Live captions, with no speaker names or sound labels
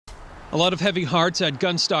A lot of heavy hearts at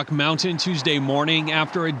Gunstock Mountain Tuesday morning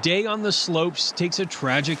after a day on the slopes takes a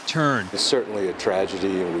tragic turn. It's certainly a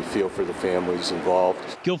tragedy, and we feel for the families involved.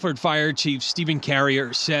 Guilford Fire Chief Stephen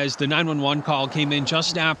Carrier says the 911 call came in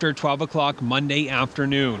just after 12 o'clock Monday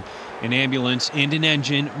afternoon. An ambulance and an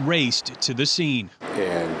engine raced to the scene.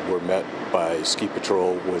 And we're met by ski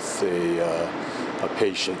patrol with a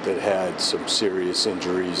patient that had some serious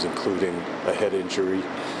injuries, including a head injury.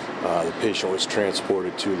 The patient was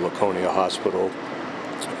transported to Laconia Hospital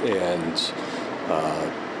and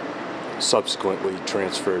subsequently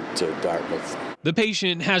transferred to Dartmouth. The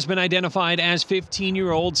patient has been identified as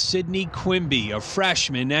 15-year-old Sydney Quimby, a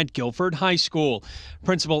freshman at Guilford High School.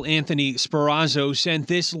 Principal Anthony Sperazzo sent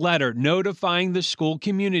this letter notifying the school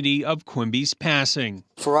community of Quimby's passing.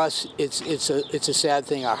 For us, it's a sad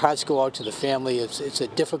thing. Our hearts go out to the family. It's a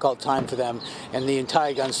difficult time for them, and the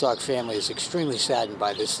entire Gunstock family is extremely saddened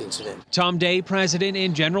by this incident. Tom Day, president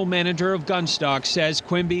and general manager of Gunstock, says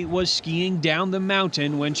Quimby was skiing down the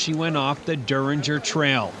mountain when she went off the Duringer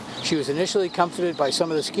Trail. She was initially comforted by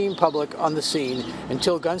some of the skiing public on the scene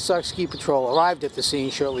until Gunstock Ski Patrol arrived at the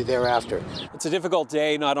scene shortly thereafter. It's a difficult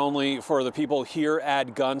day not only for the people here at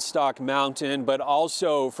Gunstock Mountain, but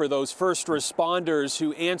also for those first responders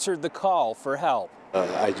who answered the call for help.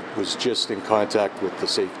 I was just in contact with the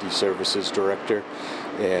Safety Services Director,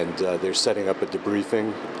 and they're setting up a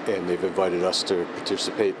debriefing, and they've invited us to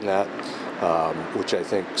participate in that, which I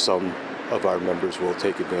think some of our members will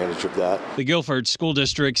take advantage of that. The Guilford School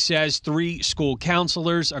District says 3 school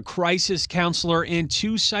counselors, a crisis counselor, and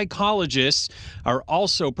 2 psychologists are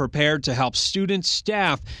also prepared to help students,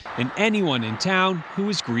 staff, and anyone in town who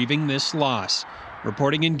is grieving this loss.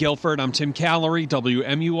 Reporting in Guilford, I'm Tim Callery,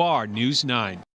 WMUR News 9.